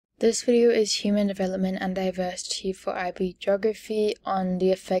This video is Human Development and Diversity for IB Geography on the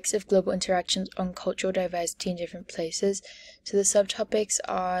effects of global interactions on cultural diversity in different places. So the subtopics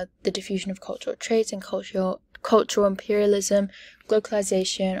are the diffusion of cultural traits and cultural imperialism,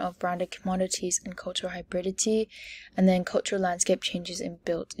 glocalization of branded commodities, and cultural hybridity, and then cultural landscape changes in the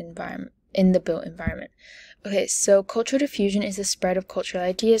built environment. Okay, so cultural diffusion is the spread of cultural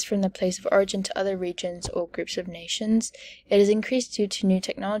ideas from the place of origin to other regions or groups of nations. It is increased due to new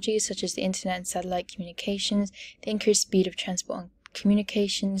technologies such as the internet and satellite communications, the increased speed of transport and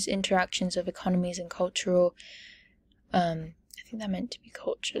communications, interactions of economies and cultural, I think that meant to be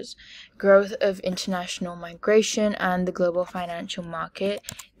cultures, growth of international migration, and the global financial market.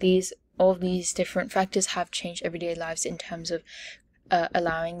 All these different factors have changed everyday lives in terms of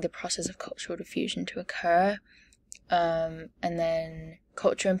allowing the process of cultural diffusion to occur. And then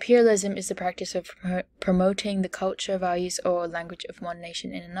cultural imperialism is the practice of promoting the culture, values, or language of one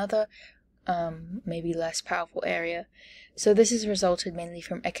nation in another, maybe less powerful area. So this has resulted mainly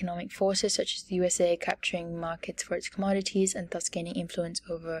from economic forces such as the USA capturing markets for its commodities and thus gaining influence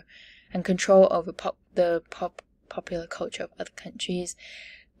over and control over popular culture of other countries.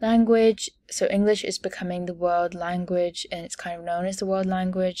 Language, so English is becoming the world language, and it's kind of known as the world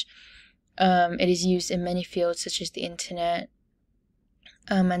language. It is used in many fields such as the internet,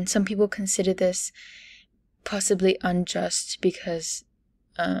 and some people consider this possibly unjust because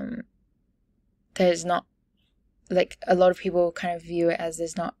there's not, like, a lot of people kind of view it as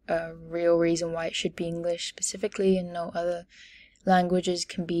there's not a real reason why it should be English specifically and no other languages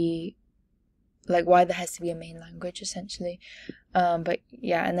can be, like, why there has to be a main language essentially. But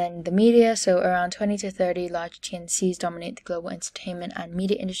yeah, and then the media, so around 20 to 30 large TNCs dominate the global entertainment and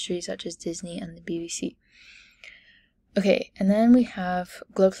media industries such as Disney and the BBC. Okay, and then we have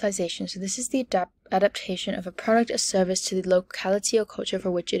glocalization. So this is the adaptation of a product or service to the locality or culture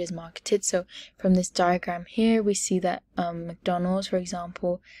for which it is marketed. So from this diagram here, we see that McDonald's, for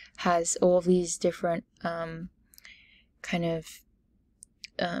example, has all of these different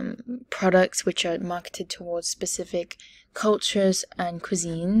products which are marketed towards specific cultures and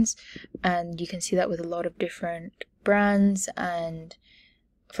cuisines, and you can see that with a lot of different brands. And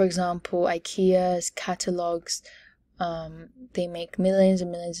for example, IKEA's catalogs, they make millions and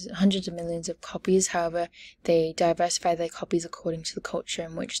millions, hundreds of millions of copies. However, they diversify their copies according to the culture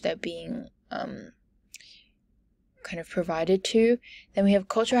in which they're being kind of provided to. Then we have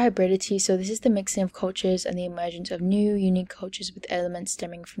cultural hybridity. So this is the mixing of cultures and the emergence of new, unique cultures with elements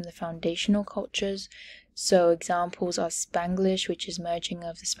stemming from the foundational cultures. So examples are Spanglish, which is merging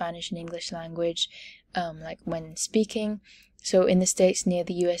of the Spanish and English language, like when speaking. So in the States near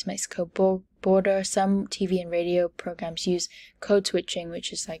the US-Mexico border, some TV and radio programs use code switching,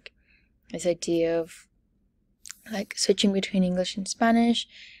 which is like this idea of like switching between English and Spanish.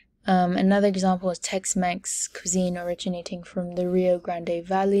 Another example is Tex-Mex cuisine originating from the Rio Grande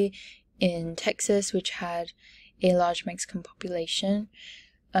Valley in Texas, which had a large Mexican population.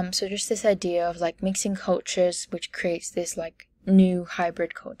 So just this idea of like mixing cultures, which creates this like new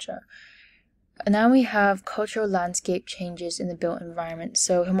hybrid culture. And now we have cultural landscape changes in the built environment.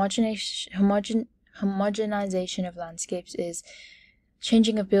 So homogenization of landscapes is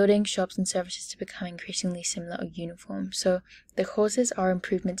changing of buildings, shops, and services to become increasingly similar or uniform. So the causes are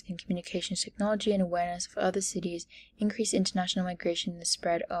improvements in communications technology and awareness of other cities, increased international migration and the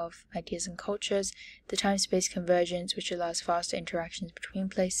spread of ideas and cultures, the time-space convergence, which allows faster interactions between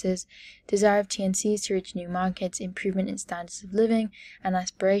places, desire of TNCs to reach new markets, improvement in standards of living, and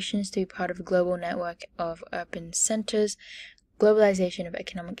aspirations to be part of a global network of urban centers, globalization of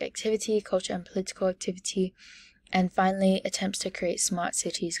economic activity, culture, and political activity, and finally, attempts to create smart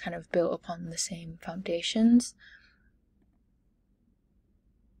cities kind of built upon the same foundations.